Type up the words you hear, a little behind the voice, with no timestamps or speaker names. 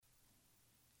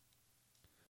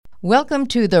Welcome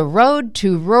to The Road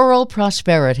to Rural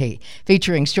Prosperity,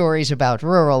 featuring stories about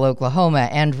rural Oklahoma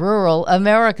and rural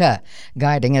America.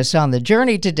 Guiding us on the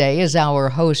journey today is our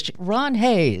host, Ron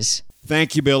Hayes.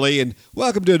 Thank you, Billy, and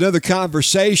welcome to another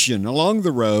conversation along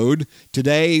the road.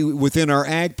 Today, within our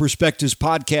Ag Perspectives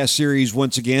podcast series,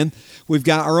 once again, we've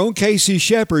got our own Casey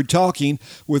Shepard talking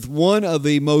with one of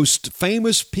the most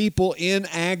famous people in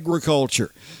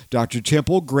agriculture, Dr.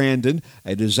 Temple Grandin,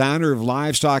 a designer of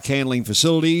livestock handling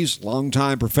facilities,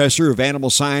 longtime professor of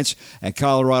animal science at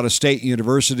Colorado State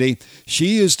University.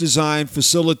 She has designed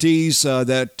facilities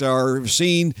that are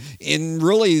seen in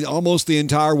really almost the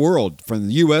entire world, from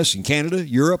the U.S. and Canada,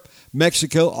 Europe,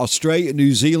 Mexico, Australia,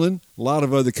 New Zealand, a lot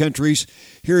of other countries.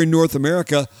 Here in North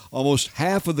America, almost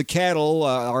half of the cattle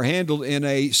are handled in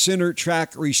a center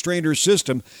track restrainer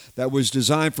system that was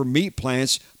designed for meat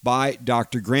plants by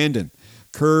Dr. Grandin.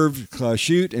 Curved,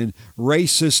 chute, and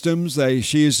race systems that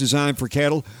she has designed for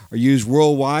cattle are used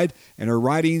worldwide, and her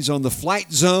writings on the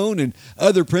flight zone and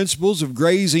other principles of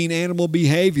grazing animal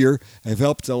behavior have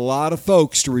helped a lot of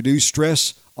folks to reduce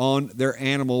stress on their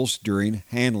animals during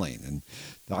handling. And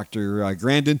Dr.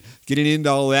 Grandin getting into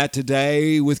all that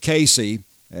today with Casey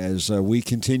as we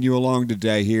continue along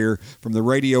today here from the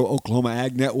Radio Oklahoma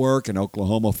Ag Network and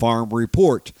Oklahoma Farm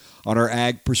Report on our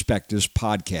Ag Perspectives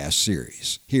podcast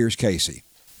series. Here's Casey.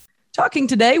 Talking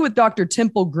today with Dr.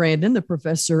 Temple Grandin, the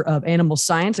professor of animal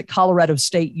science at Colorado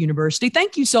State University.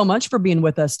 Thank you so much for being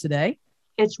with us today.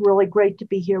 It's really great to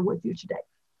be here with you today.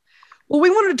 Well, we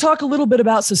wanted to talk a little bit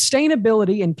about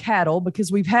sustainability in cattle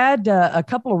because we've had a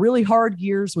couple of really hard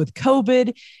years with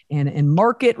COVID and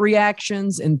market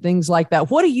reactions and things like that.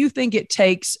 What do you think it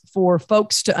takes for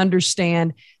folks to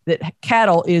understand that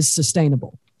cattle is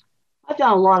sustainable? I've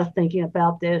done a lot of thinking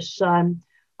about this.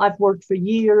 I've worked for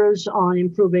years on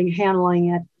improving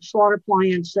handling at slaughter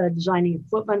plants, designing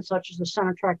equipment such as the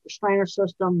center track restrainer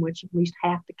system, which at least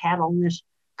half the cattle in this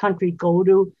country go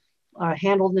to.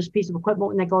 Handle this piece of equipment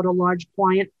when they go to a large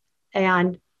plant.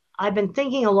 And I've been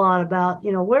thinking a lot about,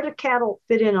 where do cattle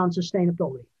fit in on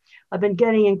sustainability? I've been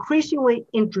getting increasingly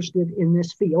interested in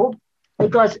this field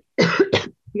because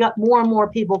you got more and more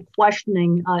people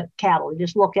questioning cattle. You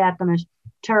just look at them as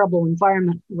terrible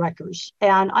environment wreckers.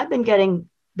 And I've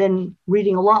been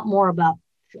reading a lot more about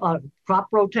crop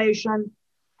rotation,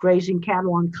 grazing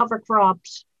cattle on cover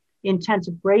crops,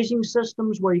 intensive grazing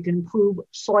systems where you can improve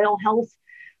soil health.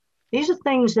 These are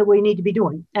things that we need to be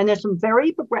doing. And there's some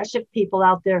very progressive people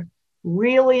out there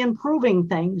really improving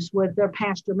things with their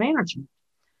pasture management.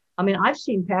 I mean, I've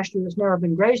seen pasture that's never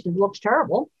been grazed and it looks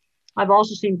terrible. I've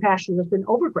also seen pasture that's been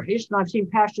overgrazed, and I've seen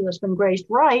pasture that's been grazed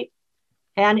right,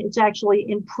 and it's actually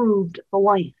improved the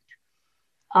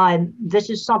land. This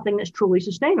is something that's truly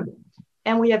sustainable.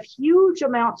 And we have huge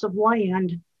amounts of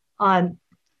land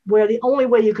where the only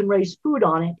way you can raise food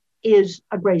on it is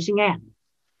a grazing animal.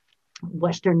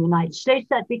 Western United States,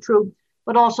 that'd be true,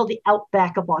 but also the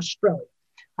outback of Australia.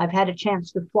 I've had a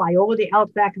chance to fly over the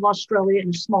outback of Australia in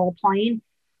a small plane,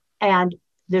 and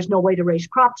there's no way to raise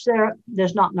crops there.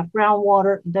 There's not enough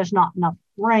groundwater. There's not enough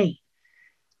rain.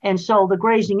 And so the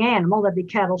grazing animal, that'd be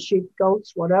cattle, sheep,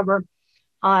 goats, whatever,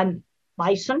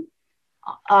 bison,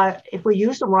 if we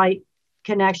use them right,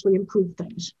 can actually improve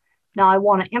things. Now, I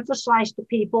want to emphasize to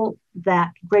people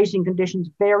that grazing conditions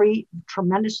vary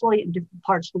tremendously in different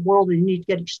parts of the world, and you need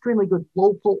to get extremely good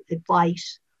local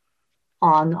advice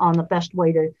on the best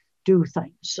way to do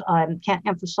things. I can't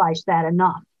emphasize that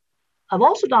enough. I've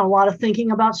also done a lot of thinking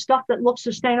about stuff that looks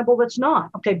sustainable that's not.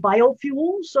 Okay,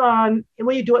 biofuels,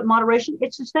 when you do it in moderation,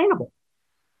 it's sustainable.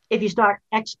 If you start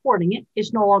exporting it,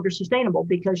 it's no longer sustainable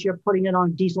because you're putting it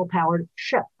on a diesel-powered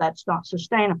ship. That's not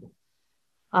sustainable.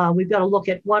 We've got to look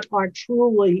at what are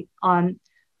truly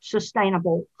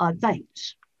sustainable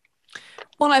things.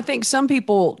 Well, I think some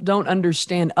people don't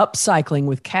understand upcycling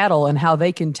with cattle and how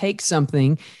they can take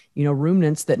something,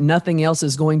 ruminants that nothing else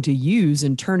is going to use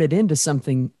and turn it into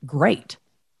something great.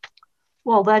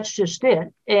 Well, that's just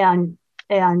it. And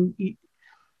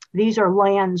these are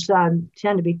lands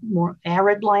tend to be more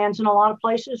arid lands in a lot of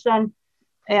places,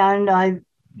 and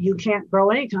you can't grow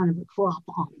any kind of a crop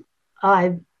on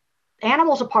them.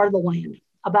 Animals are part of the land.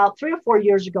 About 3 or 4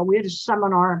 years ago, we had a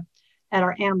seminar at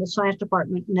our animal science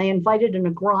department, and they invited an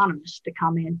agronomist to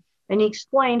come in, and he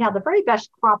explained how the very best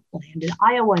cropland in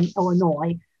Iowa and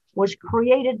Illinois was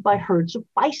created by herds of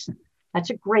bison.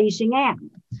 That's a grazing animal.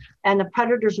 And the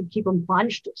predators would keep them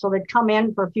bunched, so they'd come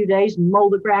in for a few days, mow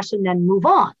the grass, and then move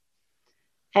on.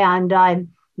 And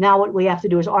now what we have to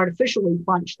do is artificially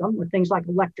bunch them with things like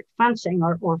electric fencing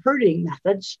or herding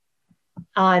methods.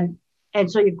 And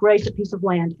so you graze a piece of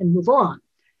land and move on.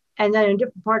 And then in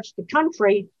different parts of the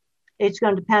country, it's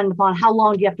going to depend upon how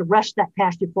long you have to rest that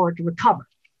pasture for it to recover.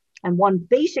 And one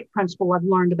basic principle I've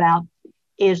learned about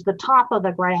is the top of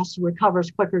the grass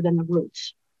recovers quicker than the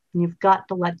roots. And you've got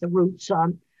to let the roots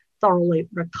thoroughly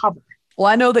recover. Well,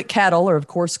 I know that cattle are, of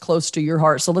course, close to your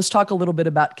heart. So let's talk a little bit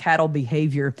about cattle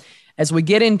behavior. As we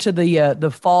get into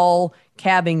the fall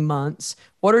calving months,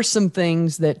 what are some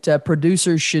things that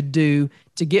producers should do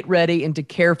to get ready and to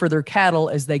care for their cattle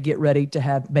as they get ready to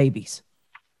have babies?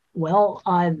 Well,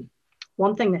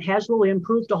 one thing that has really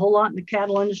improved a whole lot in the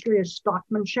cattle industry is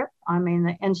stockmanship. I mean,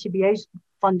 the NCBA's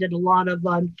funded a lot of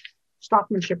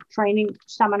stockmanship training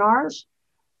seminars.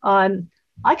 I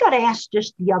got asked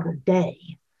just the other day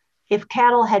if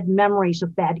cattle had memories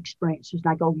of bad experiences.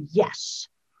 And I go, yes,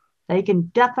 they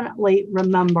can definitely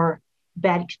remember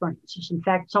bad experiences. In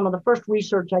fact, some of the first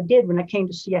research I did when I came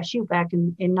to CSU back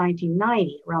in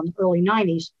 1990, around the early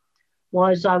 90s,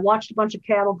 was I watched a bunch of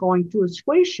cattle going through a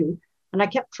squeeze chute, and I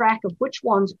kept track of which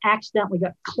ones accidentally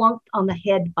got clunked on the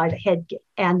head by the head gate.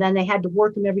 And then they had to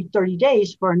work them every 30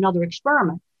 days for another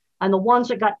experiment. And the ones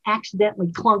that got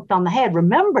accidentally clunked on the head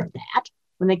remembered that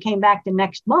when they came back the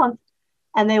next month,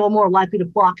 and they were more likely to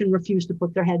balk and refuse to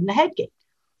put their head in the head gate.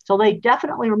 So they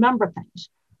definitely remember things.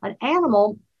 An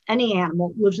animal, any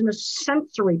animal, lives in a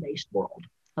sensory-based world,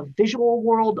 a visual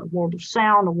world, a world of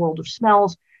sound, a world of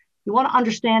smells. You want to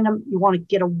understand them. You want to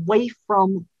get away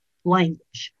from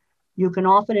language. You can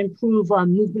often improve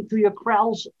movement through your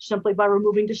corrals simply by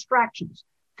removing distractions.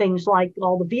 Things like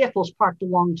all the vehicles parked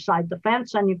alongside the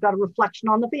fence, and you've got a reflection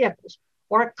on the vehicles,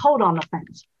 or a coat on the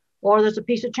fence, or there's a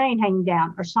piece of chain hanging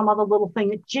down, or some other little thing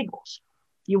that jiggles.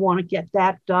 You want to get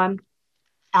that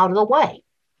out of the way,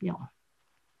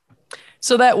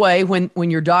 So that way,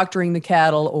 when you're doctoring the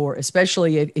cattle, or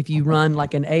especially if you run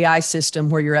like an AI system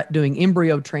where you're doing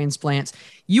embryo transplants,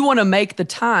 you want to make the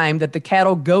time that the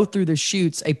cattle go through the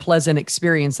chutes a pleasant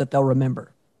experience that they'll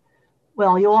remember.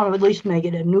 Well, you want to at least make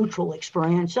it a neutral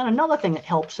experience. And another thing that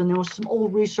helps, and there was some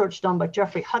old research done by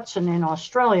Jeffrey Hudson in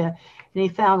Australia, and he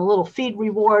found a little feed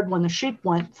reward when the sheep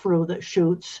went through the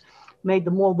chutes, made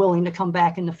them more willing to come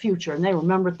back in the future. And they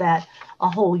remembered that a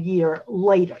whole year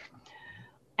later.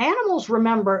 Animals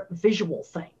remember visual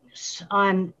things.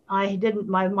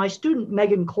 My student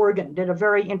Megan Corrigan did a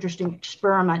very interesting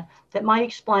experiment that might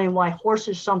explain why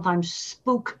horses sometimes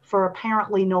spook for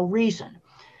apparently no reason.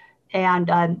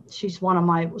 And she's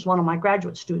was one of my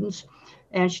graduate students,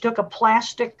 and she took a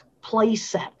plastic play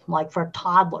set, like for a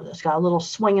toddler, that's got a little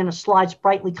swing and a slides,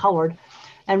 brightly colored,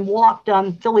 and walked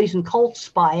fillies and colts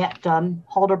by it,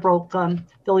 halter broke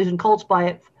fillies and colts by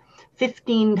it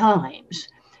 15 times.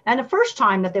 And the first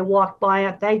time that they walked by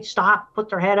it, they'd stop, put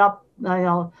their head up,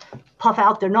 puff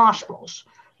out their nostrils.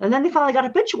 And then they finally got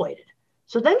habituated.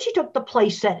 So then she took the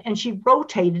play set and she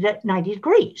rotated it 90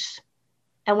 degrees.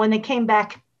 And when they came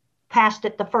back past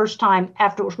it the first time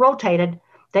after it was rotated,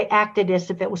 they acted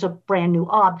as if it was a brand new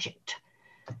object.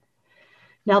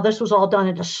 Now, this was all done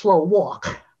at a slow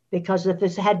walk, because if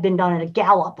this had been done at a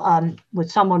gallop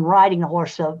with someone riding the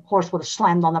horse would have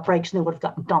slammed on the brakes and they would have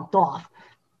gotten dumped off.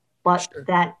 But sure,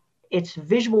 that it's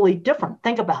visually different.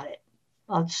 Think about it.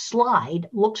 A slide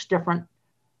looks different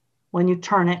when you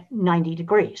turn it 90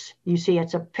 degrees. You see,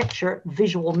 it's a picture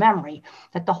visual memory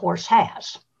that the horse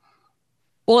has.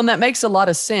 Well, and that makes a lot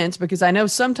of sense, because I know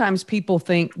sometimes people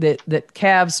think that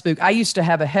calves spook. I used to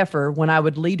have a heifer when I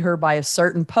would lead her by a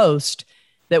certain post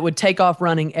that would take off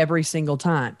running every single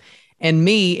time. And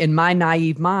me, in my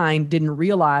naive mind, didn't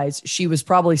realize she was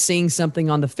probably seeing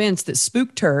something on the fence that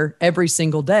spooked her every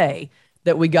single day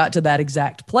that we got to that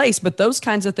exact place. But those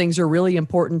kinds of things are really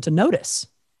important to notice.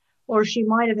 Or she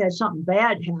might have had something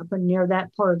bad happen near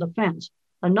that part of the fence.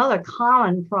 Another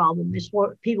common problem is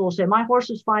what people say, my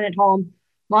horse is fine at home.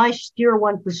 My steer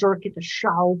went berserk at the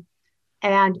show.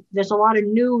 And there's a lot of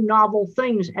new novel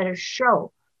things at a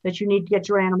show that you need to get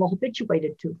your animal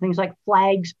habituated to. Things like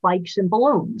flags, bikes, and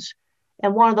balloons.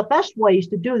 And one of the best ways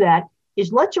to do that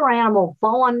is let your animal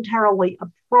voluntarily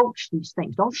approach these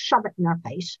things. Don't shove it in their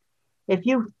face. If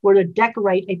you were to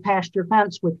decorate a pasture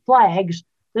fence with flags,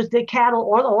 the cattle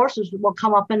or the horses will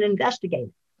come up and investigate.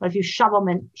 But if you shove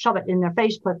it in their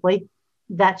face quickly,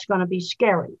 that's going to be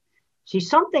scary. See,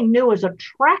 something new is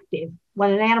attractive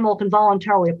when an animal can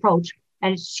voluntarily approach,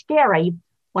 and it's scary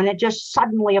when it just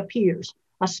suddenly appears,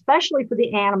 especially for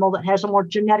the animal that has a more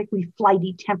genetically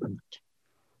flighty temperament.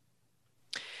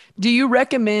 Do you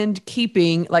recommend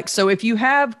keeping, so if you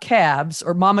have calves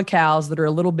or mama cows that are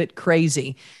a little bit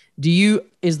crazy,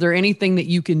 is there anything that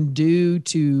you can do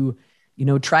to,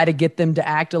 try to get them to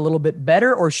act a little bit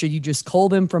better, or should you just cull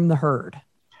them from the herd?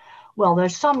 Well,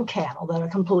 there's some cattle that are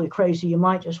completely crazy. You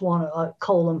might just want to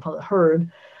cull them from the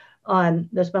herd.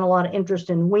 There's been a lot of interest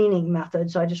in weaning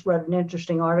methods. I just read an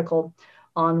interesting article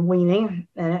on weaning,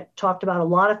 and it talked about a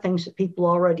lot of things that people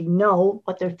already know,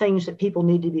 but they're things that people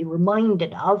need to be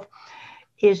reminded of.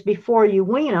 Is before you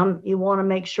wean them, you want to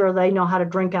make sure they know how to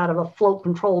drink out of a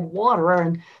float-controlled water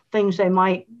and things they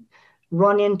might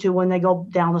run into when they go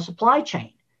down the supply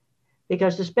chain.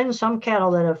 Because there's been some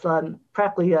cattle that have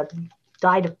practically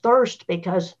died of thirst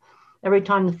because every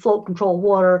time the float-controlled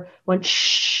water went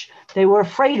shh, they were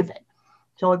afraid of it.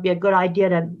 So it'd be a good idea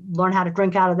to learn how to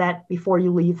drink out of that before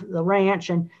you leave the ranch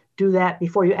and do that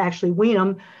before you actually wean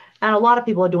them. And a lot of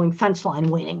people are doing fence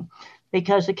line weaning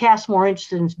because the calf's more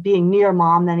interested in being near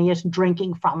mom than he is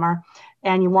drinking from her.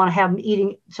 And you want to have him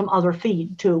eating some other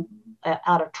feed too,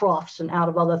 out of troughs and out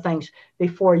of other things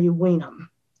before you wean them.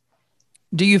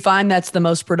 Do you find that's the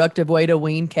most productive way to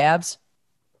wean calves?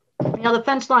 The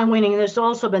fence line weaning, there's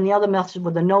also been the other method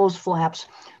with the nose flaps.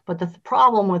 But the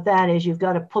problem with that is you've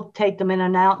got to take them in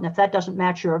and out. And if that doesn't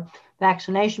match your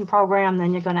vaccination program,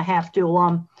 then you're going to have to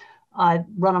run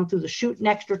them through the chute an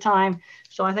extra time.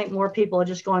 So I think more people are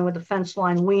just going with the fence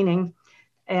line weaning.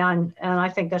 And I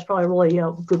think that's probably really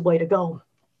a good way to go.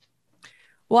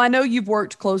 Well, I know you've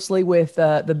worked closely with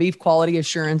the Beef Quality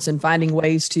Assurance and finding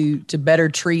ways to better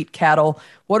treat cattle.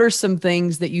 What are some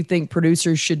things that you think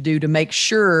producers should do to make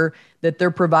sure that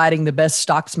they're providing the best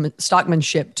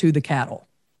stockmanship to the cattle?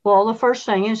 Well, the first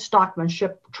thing is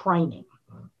stockmanship training.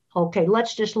 Okay,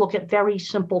 let's just look at very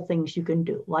simple things you can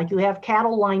do. Like you have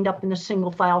cattle lined up in the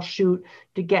single file chute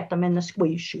to get them in the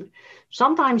squeeze chute.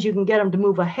 Sometimes you can get them to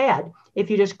move ahead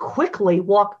if you just quickly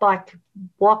walk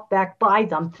back by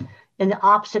them in the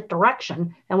opposite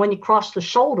direction. And when you cross the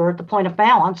shoulder at the point of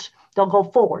balance, they'll go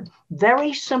forward.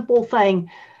 Very simple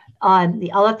thing.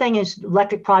 The other thing is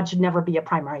electric prods should never be a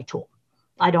primary tool.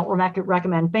 I don't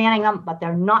recommend banning them, but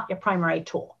they're not your primary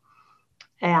tool.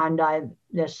 And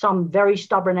there's some very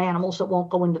stubborn animals that won't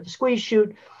go into the squeeze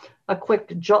chute. A quick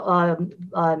touch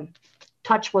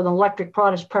with an electric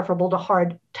prod is preferable to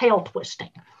hard tail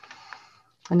twisting.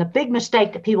 And the big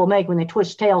mistake that people make when they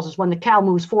twist tails is when the cow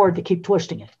moves forward to keep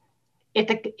twisting it.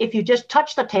 If you just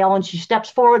touch the tail and she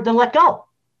steps forward, then let go.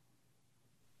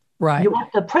 Right.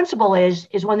 The principle is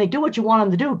when they do what you want them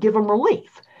to do, give them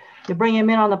relief. You bring them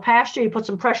in on the pasture, you put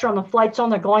some pressure on the flight zone,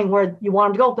 they're going where you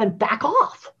want them to go, then back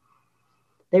off.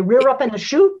 They rear up in the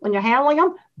chute when you're handling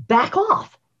them, back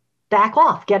off,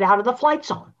 get out of the flight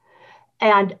zone.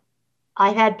 And I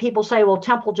had people say, well,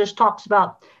 Temple just talks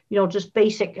about, just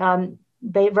basic,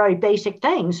 very basic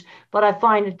things. But I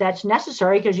find that that's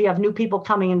necessary because you have new people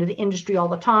coming into the industry all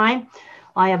the time.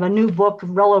 I have a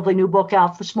relatively new book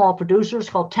out for small producers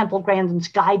called Temple Grandin's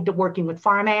Guide to Working with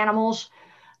Farm Animals.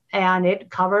 And it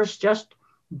covers just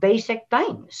basic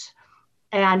things.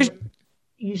 And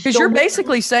because you're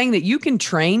basically saying that you can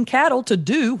train cattle to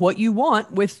do what you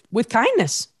want with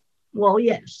kindness. Well,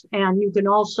 yes. And you can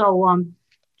also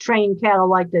train cattle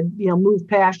like to, move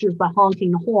pastures by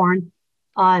honking the horn.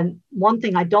 One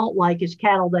thing I don't like is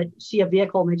cattle that see a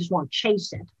vehicle and they just want to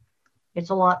chase it. It's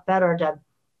a lot better to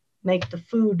make the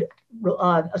food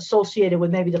associated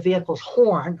with maybe the vehicle's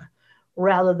horn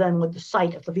rather than with the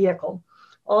sight of the vehicle.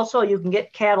 Also, you can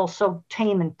get cattle so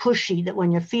tame and pushy that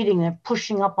when you're feeding, they're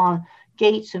pushing up on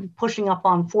gates and pushing up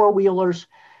on four-wheelers.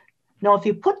 Now,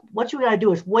 what you got to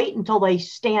do is wait until they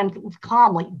stand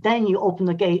calmly, then you open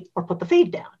the gate or put the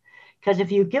feed down. Because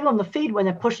if you give them the feed when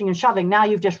they're pushing and shoving, now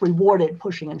you've just rewarded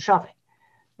pushing and shoving.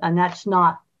 And that's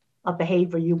not a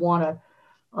behavior you want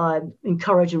to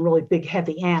encourage in really big,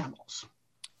 heavy animals.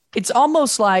 It's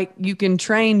almost like you can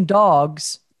train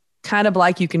dogs kind of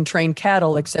like you can train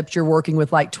cattle, except you're working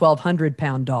with like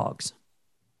 1,200-pound dogs.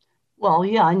 Well,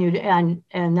 yeah,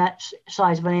 and that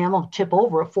size of an animal tip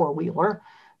over a four-wheeler,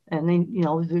 and then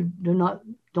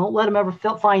don't let them ever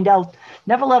find out.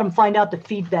 Never let them find out the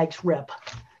feed bags rip.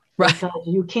 Right. Because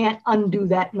you can't undo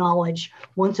that knowledge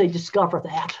once they discover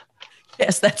that.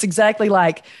 Yes, that's exactly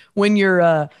like when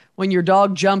your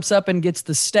dog jumps up and gets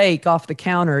the steak off the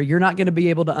counter. You're not going to be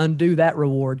able to undo that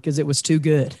reward because it was too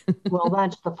good. Well,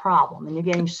 that's the problem. And you're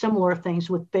getting similar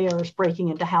things with bears breaking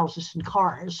into houses and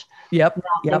cars. Yep.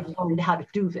 Now they've learned how to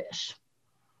do this.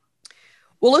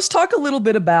 Well, let's talk a little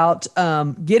bit about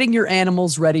getting your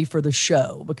animals ready for the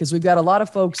show, because we've got a lot of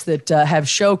folks that have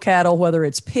show cattle, whether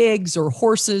it's pigs or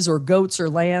horses or goats or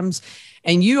lambs.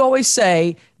 And you always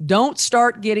say, don't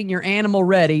start getting your animal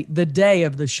ready the day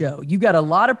of the show. You got a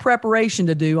lot of preparation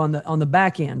to do on the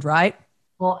back end, right?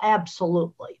 Well,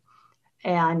 absolutely.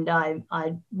 And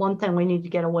one thing we need to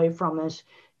get away from is,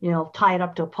 tie it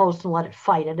up to a post and let it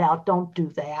fight it out. Don't do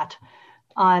that.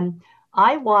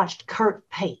 I watched Kurt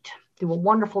Pate do a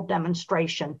wonderful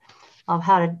demonstration of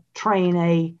how to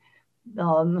train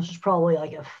This is probably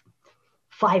like a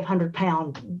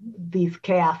 500-pound beef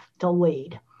calf to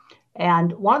lead.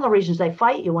 And one of the reasons they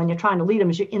fight you when you're trying to lead them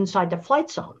is you're inside the flight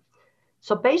zone.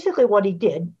 So basically what he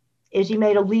did is he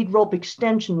made a lead rope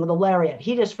extension with a lariat.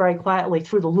 He just very quietly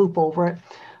threw the loop over it.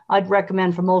 I'd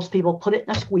recommend for most people, put it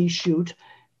in a squeeze chute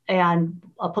and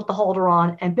put the halter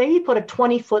on and maybe put a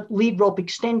 20-foot lead rope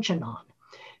extension on.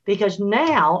 Because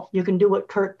now you can do what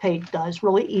Kurt Pate does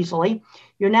really easily.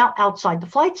 You're now outside the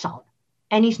flight zone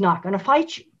and he's not going to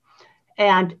fight you.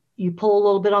 And you pull a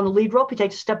little bit on the lead rope, he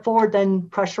takes a step forward, then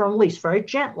pressure and release, very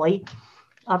gently,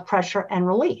 pressure and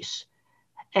release.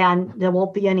 And there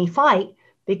won't be any fight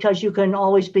because you can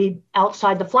always be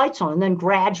outside the flight zone. And then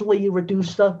gradually you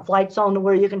reduce the flight zone to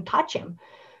where you can touch him.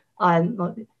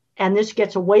 And this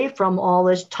gets away from all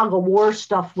this tug of war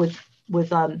stuff with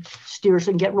steers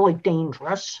and get really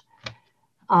dangerous.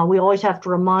 We always have to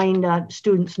remind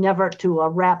students never to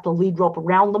wrap the lead rope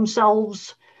around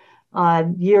themselves.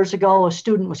 Years ago, a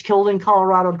student was killed in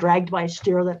Colorado, dragged by a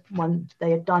steer when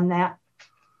they had done that.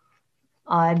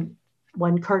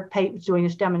 When Kurt Pate was doing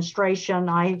his demonstration,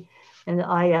 I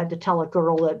had to tell a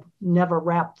girl that never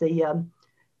wrap the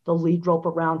lead rope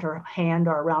around her hand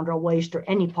or around her waist or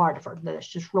any part of her. That's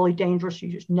just really dangerous.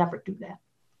 You just never do that.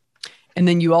 And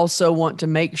then you also want to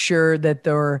make sure that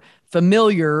they're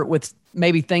familiar with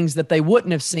maybe things that they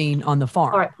wouldn't have seen on the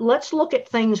farm. All right, let's look at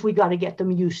things we got to get them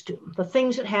used to. The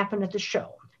things that happen at the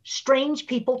show. Strange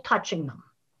people touching them.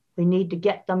 We need to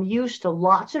get them used to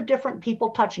lots of different people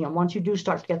touching them once you do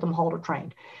start to get them halter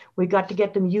trained. We've got to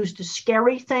get them used to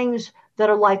scary things that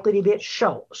are likely to be at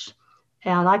shows.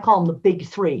 And I call them the big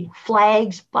three: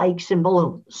 flags, bikes, and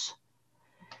balloons.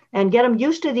 And get them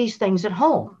used to these things at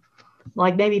home.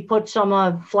 Like maybe put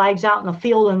some flags out in the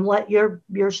field and let your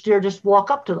steer just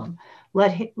walk up to them.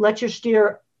 Let your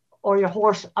steer or your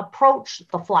horse approach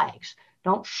the flags.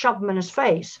 Don't shove them in his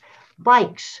face.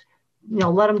 Bikes,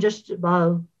 let them just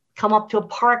come up to a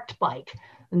parked bike,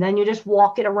 and then you just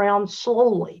walk it around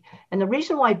slowly. And the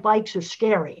reason why bikes are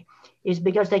scary is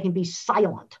because they can be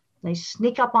silent. They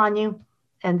sneak up on you,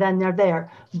 and then they're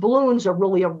there. Balloons are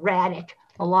really erratic,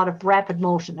 a lot of rapid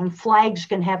motion, and flags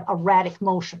can have erratic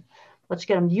motion. Let's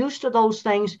get them used to those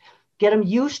things, get them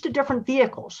used to different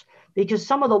vehicles, because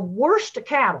some of the worst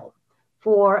cattle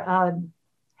for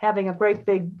having a great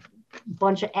big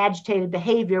bunch of agitated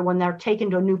behavior when they're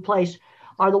taken to a new place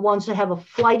are the ones that have a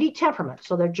flighty temperament.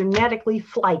 So they're genetically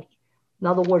flighty. In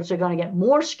other words, they're going to get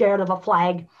more scared of a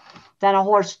flag than a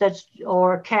horse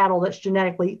or a cattle that's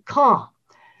genetically calm.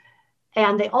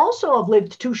 And they also have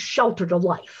lived too sheltered a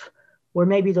life, where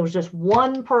maybe there was just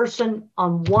one person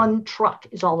on one truck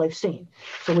is all they've seen.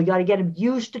 So we got to get them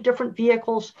used to different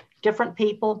vehicles, different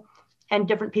people, and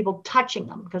different people touching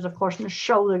them. Because, of course, in the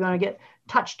show, they're going to get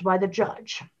touched by the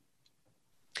judge.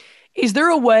 Is there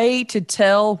a way to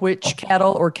tell which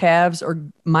cattle or calves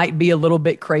might be a little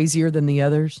bit crazier than the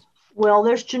others? Well,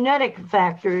 there's genetic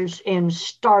factors in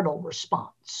startle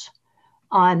response.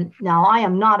 Now, I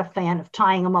am not a fan of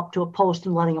tying them up to a post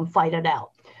and letting them fight it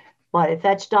out. But if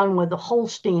that's done with the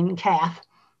Holstein calf,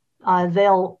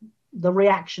 the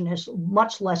reaction is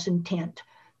much less intense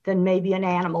than maybe an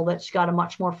animal that's got a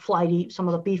much more flighty, some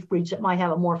of the beef breeds that might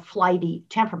have a more flighty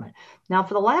temperament. Now,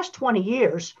 for the last 20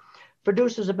 years,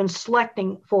 producers have been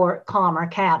selecting for calmer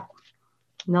cattle.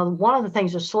 Now, one of the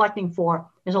things they're selecting for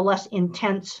is a less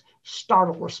intense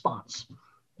startle response.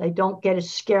 They don't get as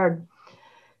scared.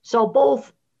 So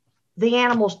both the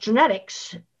animal's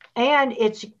genetics and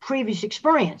its previous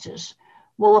experiences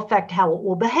will affect how it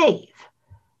will behave.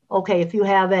 Okay, if you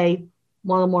have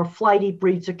one of the more flighty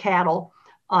breeds of cattle,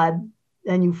 and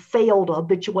you fail to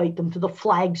habituate them to the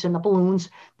flags and the balloons,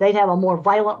 they'd have a more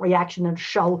violent reaction in a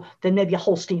show than maybe a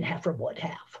Holstein heifer would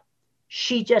have.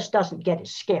 She just doesn't get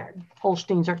as scared.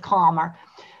 Holsteins are calmer.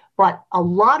 But a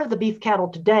lot of the beef cattle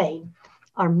today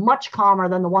are much calmer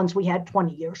than the ones we had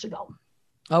 20 years ago.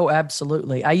 Oh,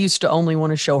 absolutely. I used to only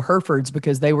want to show Herefords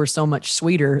because they were so much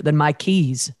sweeter than my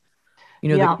Keys.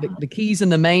 The Keys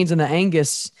and the Maines and the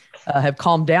Angus have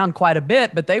calmed down quite a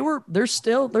bit, but they're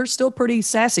still pretty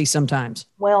sassy sometimes.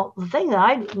 Well, the thing that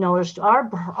I noticed,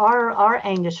 our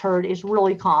Angus herd is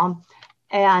really calm,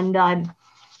 and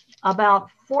about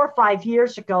 4 or 5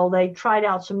 years ago, they tried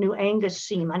out some new Angus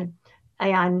semen,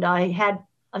 and I had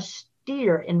a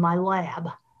steer in my lab,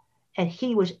 and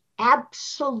he was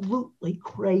absolutely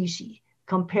crazy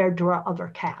compared to our other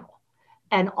cattle.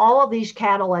 And all of these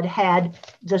cattle had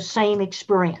the same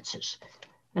experiences.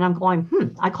 And I'm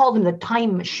going, I called him the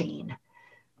time machine,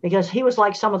 because he was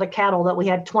like some of the cattle that we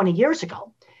had 20 years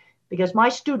ago. Because my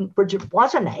student, Bridget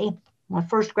Boisonnet, my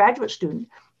first graduate student,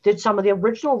 did some of the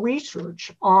original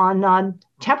research on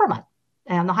temperament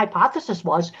And the hypothesis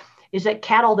is that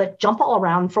cattle that jump all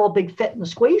around, throw a big fit in the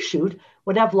squeeze chute,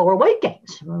 would have lower weight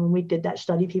gains. When we did that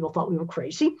study, people thought we were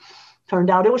crazy. Turned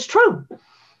out it was true.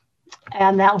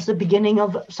 And that was the beginning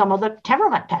of some of the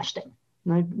temperament testing.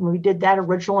 We did that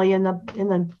originally in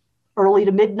the early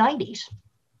to mid 90s.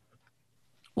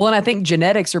 Well, and I think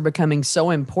genetics are becoming so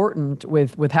important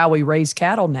with how we raise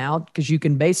cattle now, because you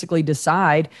can basically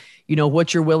decide,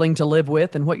 what you're willing to live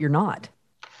with and what you're not.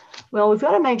 Well, we've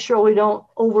got to make sure we don't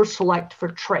over-select for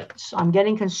traits. I'm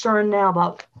getting concerned now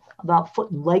about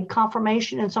foot and leg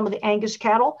conformation in some of the Angus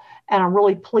cattle. And I'm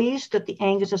really pleased that the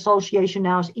Angus Association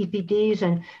now has EPDs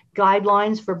and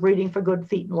guidelines for breeding for good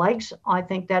feet and legs. I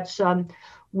think that's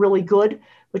really good.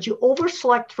 But you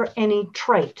over-select for any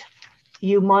trait,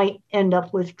 you might end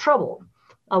up with trouble.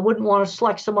 I wouldn't want to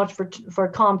select so much for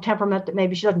a calm temperament that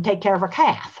maybe she doesn't take care of her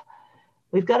calf.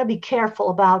 We've got to be careful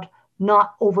about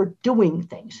not overdoing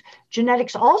things.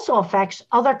 Genetics also affects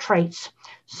other traits,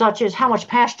 such as how much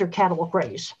pasture cattle will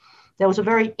graze. There was a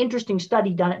very interesting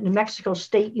study done at New Mexico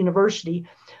State University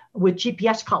with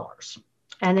GPS collars.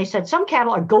 And they said some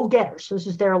cattle are go-getters. This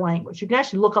is their language. You can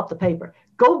actually look up the paper.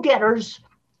 Go-getters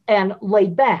and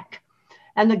laid back.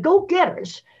 And the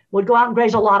go-getters would go out and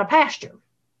graze a lot of pasture.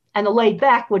 And the laid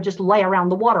back would just lay around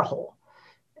the water hole.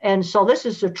 And so this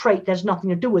is a trait that has nothing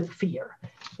to do with fear.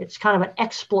 It's kind of an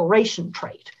exploration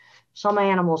trait. Some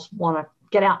animals want to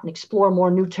get out and explore more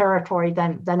new territory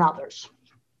than others.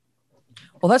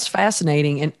 Well, that's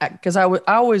fascinating. And because I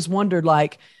always wondered,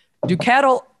 do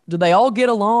they all get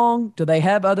along? Do they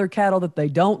have other cattle that they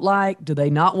don't like? Do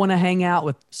they not want to hang out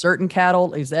with certain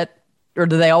cattle? Or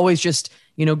do they always just,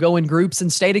 go in groups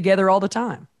and stay together all the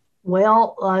time?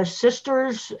 Well,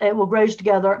 sisters will graze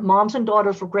together. Moms and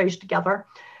daughters will graze together.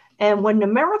 And when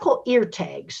numerical ear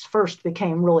tags first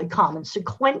became really common,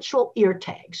 sequential ear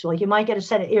tags, so you might get a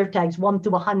set of ear tags 1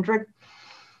 through 100,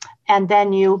 and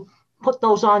then you put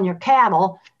those on your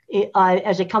cattle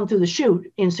as they come through the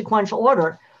chute in sequential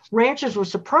order, ranchers were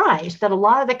surprised that a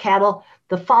lot of the cattle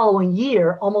the following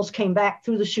year almost came back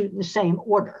through the chute in the same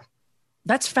order.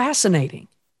 That's fascinating.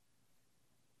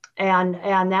 And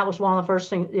that was one of the first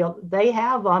things. They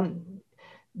have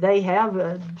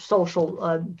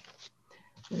social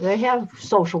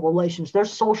relations. They're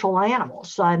social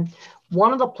animals.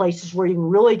 One of the places where you can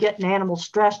really get an animal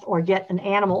stressed or get an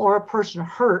animal or a person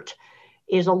hurt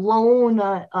is a lone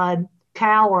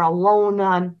cow or a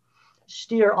lone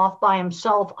steer off by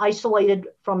himself, isolated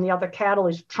from the other cattle.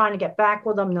 He's trying to get back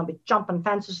with them. They'll be jumping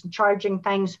fences and charging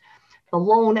things. The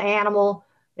lone animal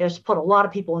has put a lot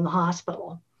of people in the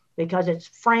hospital because it's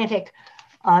frantic,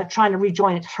 trying to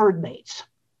rejoin its herd mates.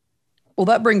 Well,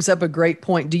 that brings up a great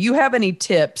point. Do you have any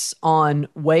tips on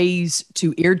ways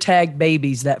to ear tag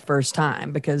babies that first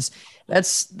time? Because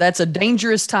that's a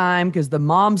dangerous time because the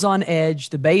mom's on edge,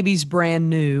 the baby's brand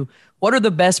new. What are the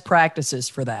best practices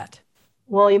for that?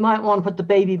 Well, you might want to put the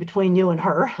baby between you and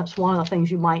her. That's one of the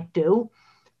things you might do.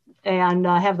 And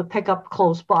have the pickup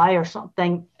close by or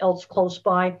something else close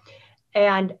by.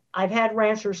 And I've had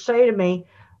ranchers say to me,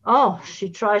 oh, she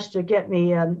tries to get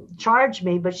me, charge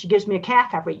me, but she gives me a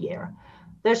calf every year.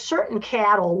 There's certain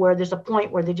cattle where there's a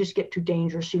point where they just get too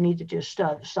dangerous. You need to just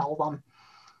sell them.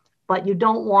 But you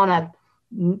don't want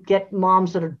to get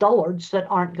moms that are dullards that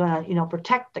aren't going to,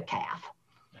 protect the calf.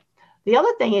 The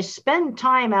other thing is spend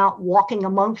time out walking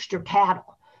amongst your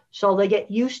cattle. So they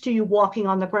get used to you walking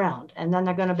on the ground, and then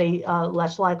they're going to be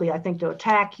less likely, I think, to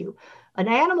attack you. An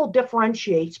animal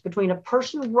differentiates between a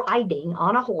person riding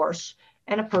on a horse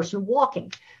and a person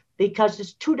walking because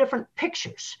it's two different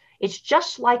pictures. It's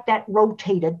just like that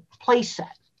rotated playset.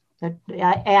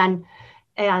 And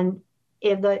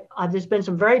if there's been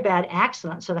some very bad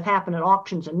accidents that have happened at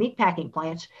auctions and meatpacking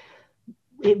plants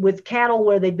with cattle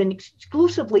where they've been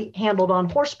exclusively handled on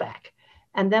horseback.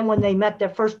 And then when they met their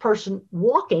first person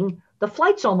walking, the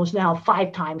flight's almost now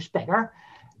 5 times bigger.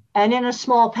 And in a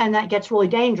small pen, that gets really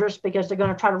dangerous because they're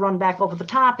going to try to run back over the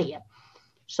top of you.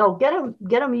 So get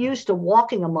them used to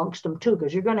walking amongst them too,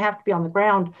 because you're going to have to be on the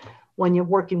ground when you're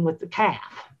working with the calf.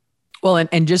 Well,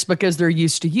 and just because they're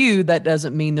used to you, that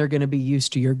doesn't mean they're going to be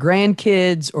used to your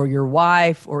grandkids or your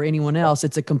wife or anyone else.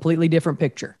 It's a completely different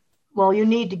picture. Well, you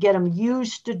need to get them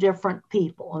used to different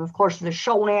people. And of course, they're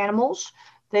show animals.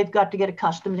 They've got to get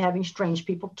accustomed to having strange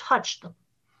people touch them.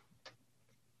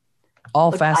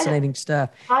 All fascinating stuff.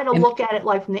 Try to look at it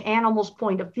like from the animal's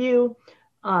point of view.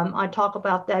 I talk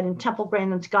about that in Temple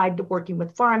Grandin's Guide to Working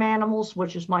with Farm Animals,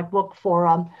 which is my book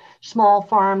for small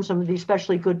farms, and the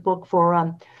especially good book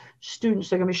for students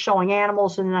that are going to be showing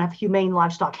animals. And then I have Humane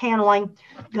Livestock Handling.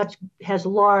 That has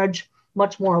large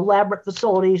much more elaborate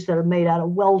facilities that are made out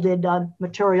of welded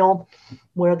material,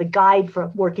 where the guide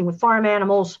for working with farm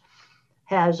animals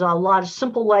has a lot of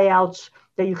simple layouts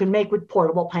that you can make with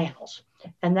portable panels.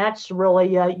 And that's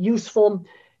really useful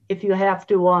if you have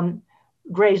to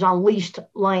graze on leased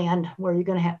land where you're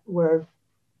going to where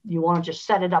you want to just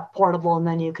set it up portable and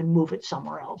then you can move it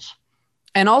somewhere else.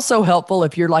 And also helpful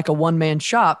if you're like a one-man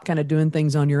shop kind of doing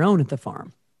things on your own at the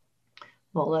farm.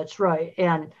 Well, that's right.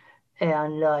 And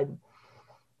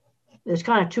there's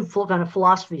kind of two kind of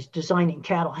philosophies designing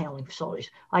cattle handling facilities.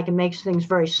 I can make things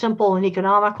very simple and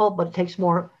economical, but it takes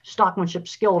more stockmanship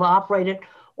skill to operate it,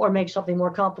 or make something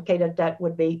more complicated that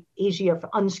would be easier for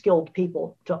unskilled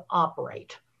people to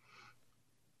operate.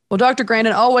 Well, Dr.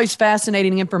 Grandin, always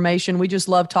fascinating information. We just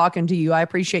love talking to you. I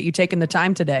appreciate you taking the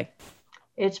time today.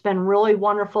 It's been really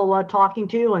wonderful talking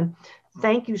to you, and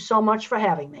thank you so much for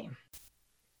having me.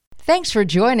 Thanks for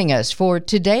joining us for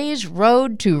today's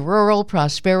Road to Rural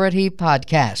Prosperity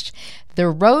podcast. The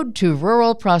Road to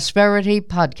Rural Prosperity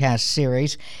podcast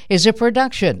series is a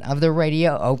production of the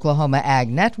Radio Oklahoma Ag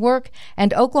Network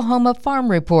and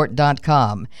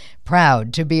OklahomaFarmReport.com.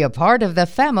 Proud to be a part of the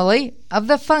family of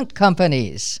the Funk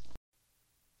Companies.